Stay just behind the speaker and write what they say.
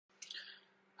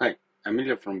Hi, I'm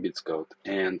Ilya from Bitskout,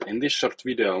 and in this short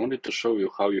video I wanted to show you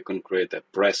how you can create a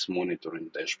press monitoring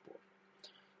dashboard.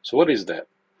 So what is that?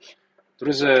 There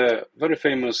is a very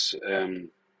famous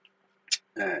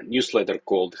newsletter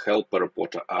called Help a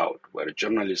Reporter Out, where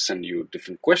journalists send you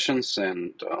different questions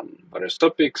and various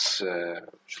topics,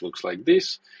 which looks like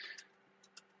this.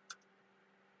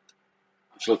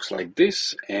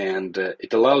 And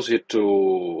it allows you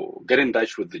to get in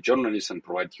touch with the journalist and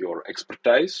provide your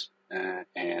expertise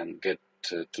and get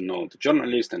to know the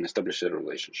journalist and establish a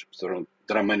relationship. So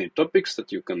there are many topics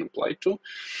that you can apply to,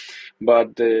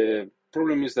 but the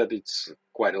problem is that it's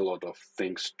quite a lot of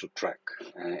things to track.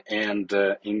 In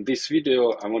this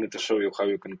video, I wanted to show you how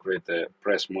you can create a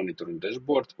press monitoring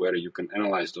dashboard where you can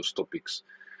analyze those topics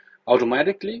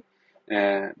automatically,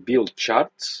 build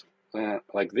charts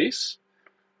like this.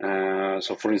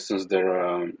 So, for instance,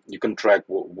 you can track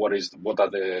what are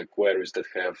the queries that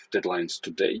have deadlines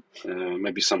today.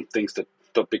 Maybe some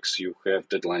topics you have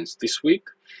deadlines this week.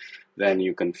 Then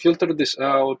you can filter this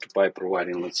out by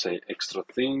providing, let's say, extra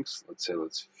things.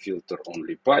 Let's filter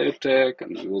only biotech,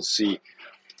 and you will see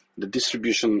the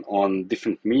distribution on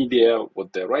different media,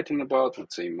 what they're writing about.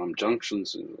 Let's say Mom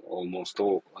Junctions almost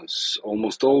all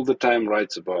the time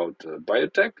writes about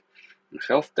biotech,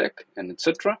 health tech, and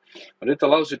etc. But it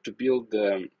allows you to build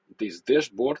this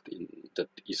dashboard that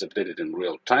is updated in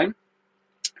real time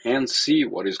and see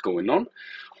what is going on.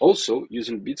 Also,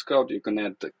 using Bitskout, you can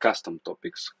add custom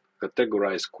topics,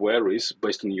 categorize queries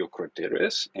based on your criteria,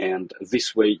 and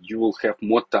this way you will have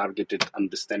more targeted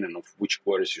understanding of which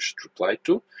queries you should reply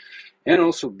to, and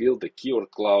also build a keyword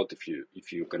cloud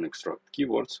if you can extract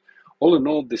keywords. All in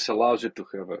all, this allows you to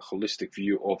have a holistic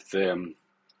view of the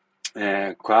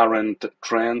current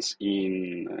trends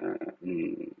in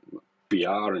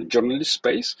PR and journalist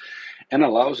space, and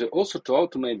allows you also to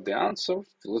automate the answer.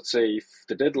 Let's say if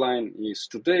the deadline is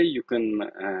today, you can,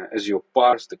 as you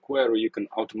parse the query, you can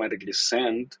automatically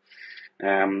send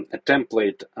a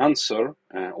template answer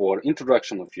or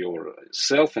introduction of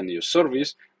yourself and your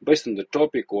service based on the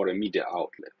topic or a media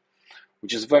outlet,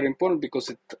 which is very important because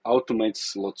it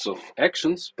automates lots of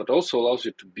actions, but also allows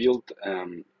you to build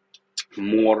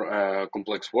more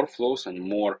complex workflows and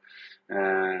more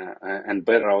and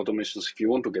better automations if you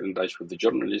want to get in touch with the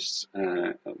journalists,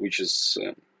 which is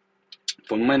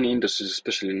for many industries,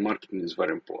 especially in marketing, is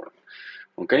very important.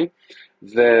 Okay,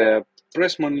 the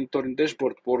press monitoring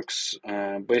dashboard works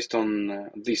based on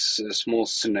this small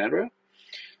scenario,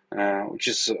 which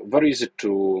is very easy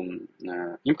to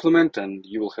implement, and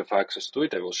you will have access to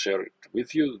it. I will share it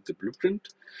with you, the blueprint,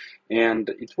 and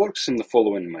it works in the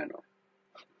following manner.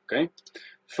 Okay,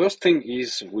 first thing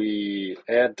is we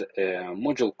add a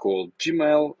module called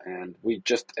Gmail, and we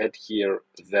just add here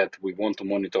that we want to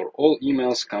monitor all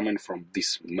emails coming from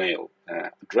this mail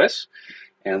address,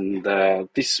 and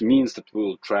this means that we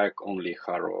will track only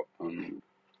HARO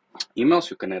emails.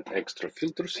 You can add extra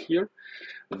filters here.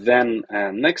 Then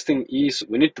next thing is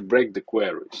we need to break the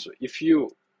query. So if you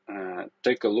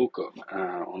take a look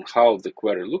on how the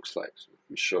query looks like, so let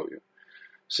me show you.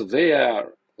 So they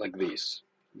are like this.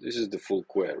 This is the full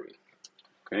query,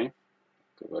 okay,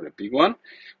 a very big one.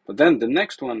 But then the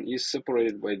next one is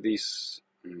separated by these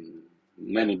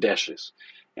many dashes.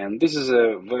 And this is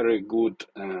a very good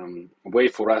way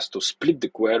for us to split the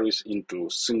queries into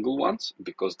single ones,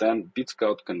 because then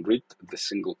Bitskout can read the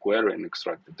single query and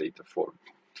extract the data for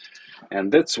it.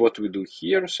 And that's what we do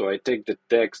here. So I take the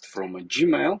text from a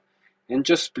Gmail and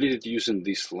just split it using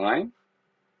this line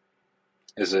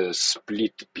as a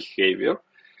split behavior.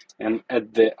 And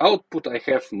at the output, I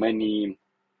have many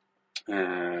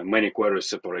queries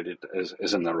separated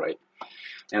as an array.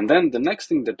 And then the next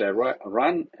thing that I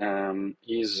run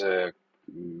is a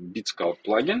Bitskout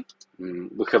plugin.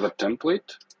 We have a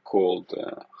template called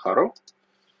HARO,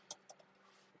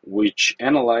 which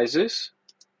analyzes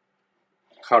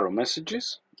HARO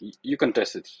messages. You can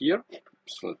test it here.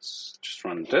 So let's just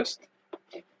run a test.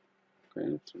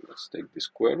 Okay, so let's take this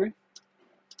query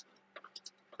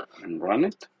and run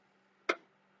it.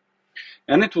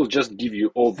 And it will just give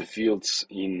you all the fields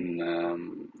in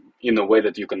a way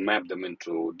that you can map them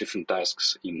into different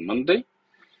tasks in Monday.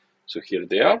 So here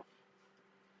they are.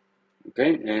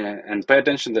 Okay, and pay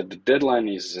attention that the deadline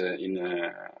is in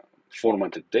a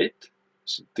formatted date.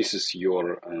 So this is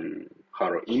your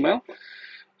HARO email,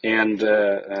 and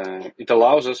it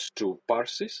allows us to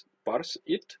parse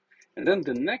it. And then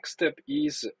the next step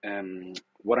is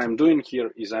what I'm doing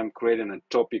here is I'm creating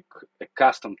a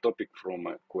custom topic from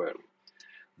a query.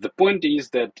 The point is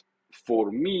that for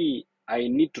me, I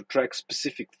need to track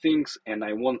specific things, and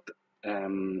I want I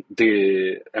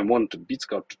want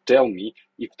Bitskout to tell me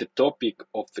if the topic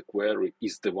of the query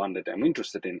is the one that I'm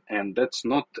interested in, and that's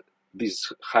not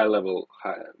this high-level,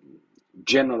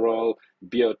 general,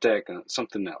 biotech, and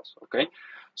something else. Okay,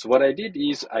 so what I did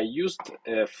is I used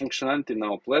a functionality in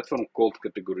our platform called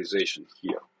categorization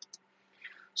here.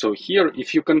 So here,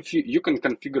 if you can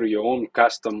configure your own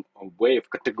custom way of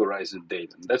categorizing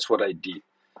data. And that's what I did.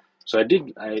 So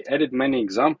I added many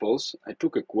examples. I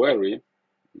took a query,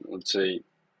 let's say,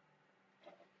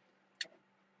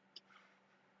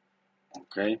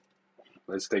 okay,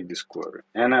 let's take this query,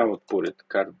 and I would put it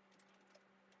Kardashians,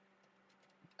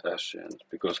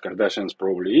 because Kardashians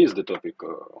probably is the topic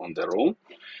on their own.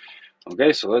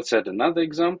 Okay, so let's add another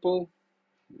example.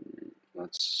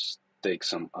 Let's take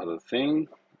some other thing.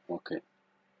 Okay.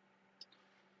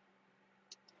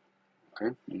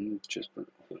 Okay, just,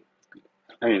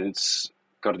 I mean, it's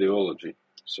cardiology,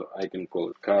 so I can call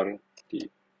it cardiology.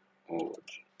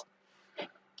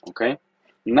 Okay,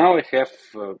 now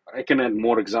I can add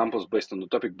more examples based on the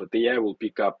topic, but the AI will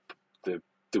pick up the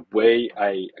way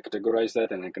I categorize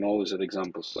that, and I can always add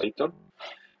examples later.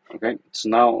 Okay, so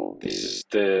now this is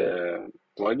the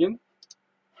plugin.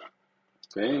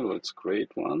 Okay, let's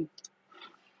create one.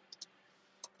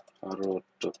 HARO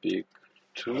topic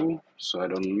 2, so I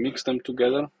don't mix them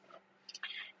together.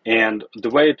 And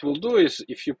the way it will do is,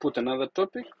 if you put another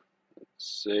topic,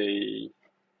 let's say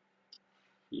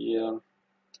here,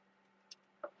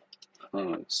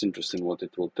 it's interesting what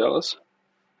it will tell us,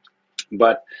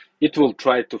 but it will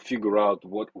try to figure out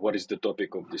what is the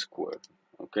topic of this query.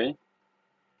 Okay,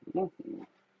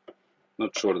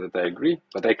 not sure that I agree,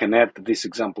 but I can add this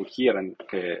example here and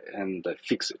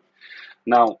fix it.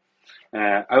 Now,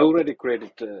 I already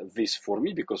created this for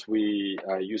me because we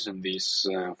are using this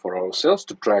for ourselves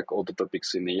to track all the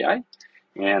topics in AI.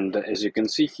 And as you can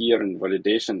see here in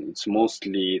validation, it's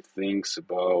mostly things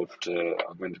about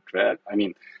augmented reality. I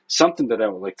mean, something that I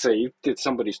would like to say, if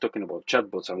somebody is talking about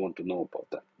chatbots, I want to know about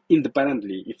that.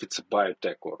 Independently, if it's a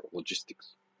biotech or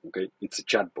logistics, okay, it's a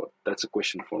chatbot. That's a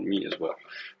question for me as well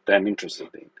that I'm interested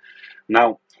in.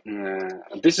 Now,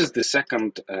 this is the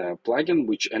second plugin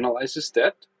which analyzes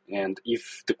that. And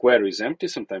if the query is empty,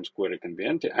 sometimes query can be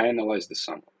empty, I analyze the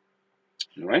summary,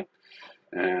 right?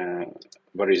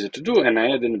 Very easy to do, and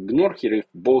I add an ignore here if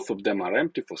both of them are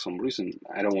empty for some reason.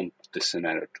 I don't want the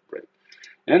scenario to break.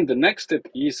 And the next step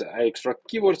is I extract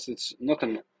keywords. It's not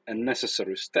a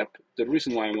necessary step. The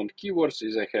reason why I want keywords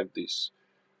is I have this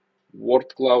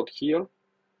word cloud here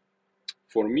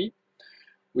for me,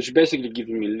 which basically gives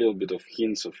me a little bit of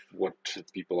hints of what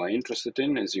people are interested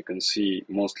in. As you can see,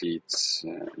 mostly it's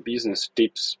business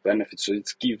tips, benefits. So it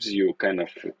gives you kind of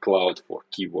a cloud for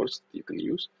keywords you can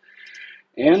use.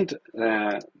 And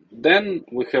then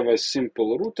we have a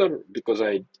simple router, because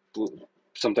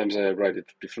sometimes I write it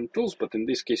to different tools, but in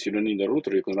this case you don't need a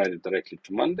router. You can write it directly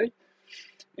to Monday,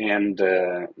 and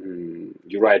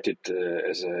you write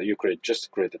it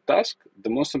just create a task. The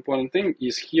most important thing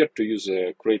is here to use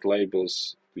create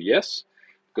labels to yes,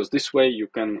 because this way you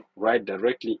can write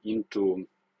directly into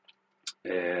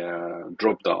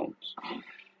drop downs.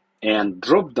 And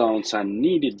drop downs are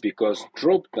needed because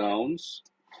drop down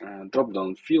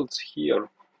fields here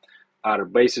are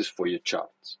basis for your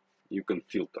charts. You can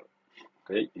filter,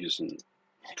 okay, using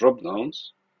drop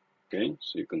downs. Okay,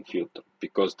 so you can filter.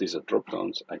 Because these are drop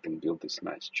downs, I can build this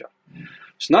nice chart.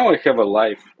 So now I have a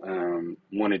live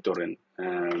monitoring,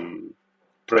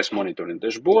 press monitoring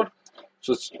dashboard.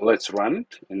 So let's run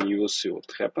it and you will see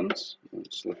what happens.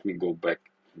 So let me go back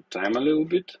in time a little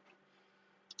bit.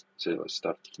 So let's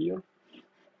start here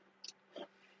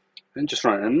and just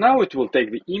run. And now it will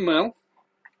take the email,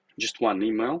 just one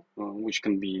email, which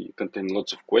can contain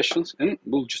lots of questions, and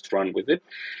we'll just run with it.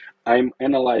 I'm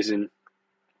analyzing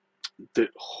the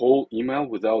whole email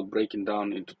without breaking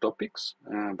down into topics,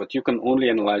 but you can only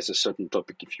analyze a certain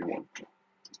topic if you want to.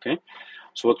 Okay,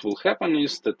 so what will happen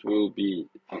is that will be,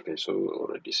 okay, so we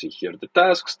already see here the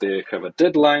tasks, they have a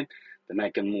deadline, then I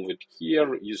can move it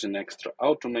here using extra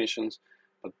automations,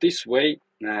 but this way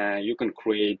you can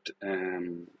create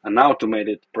an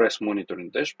automated press monitoring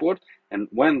dashboard, and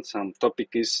when some topic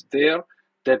is there,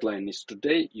 deadline is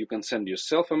today, you can send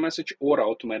yourself a message or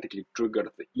automatically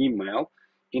trigger the email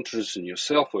introducing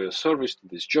yourself or your service to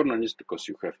this journalist, because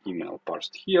you have email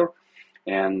parsed here.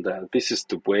 And this is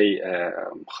the way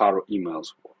HARO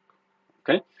emails work.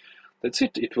 Okay, that's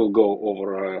it. It will go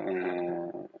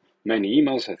over many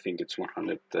emails. I think it's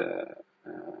 100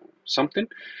 something.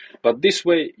 But this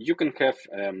way you can have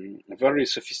a very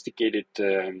sophisticated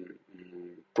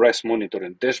press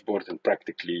monitoring dashboard in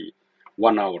practically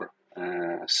 1 hour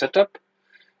setup.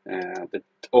 That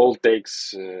all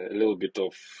takes a little bit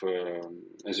of,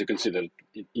 as you can see, that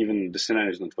even the scenario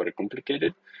is not very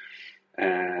complicated.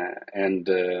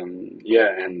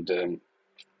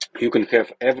 You can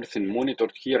have everything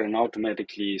monitored here and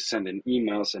automatically send in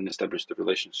emails and establish the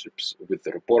relationships with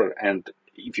the reporter. And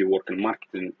if you work in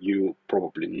marketing, you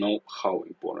probably know how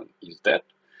important is that.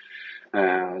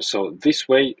 So this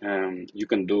way, you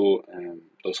can do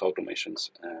those automations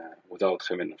without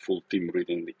having a full team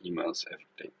reading the emails every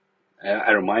day.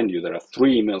 I remind you, there are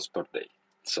 3 emails per day.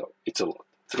 So it's a lot,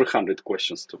 300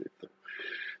 questions to read through.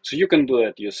 So you can do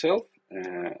that yourself.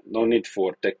 No need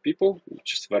for tech people,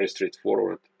 just very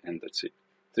straightforward, and that's it.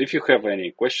 So if you have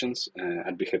any questions,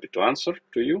 I'd be happy to answer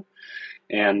to you.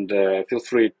 And feel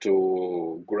free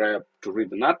to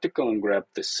read an article and grab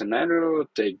the scenario,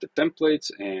 take the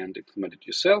templates and implement it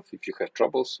yourself. If you have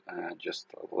troubles,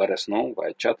 just let us know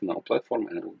via chat on our platform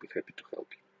and I will be happy to help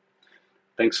you.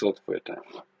 Thanks a lot for your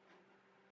time.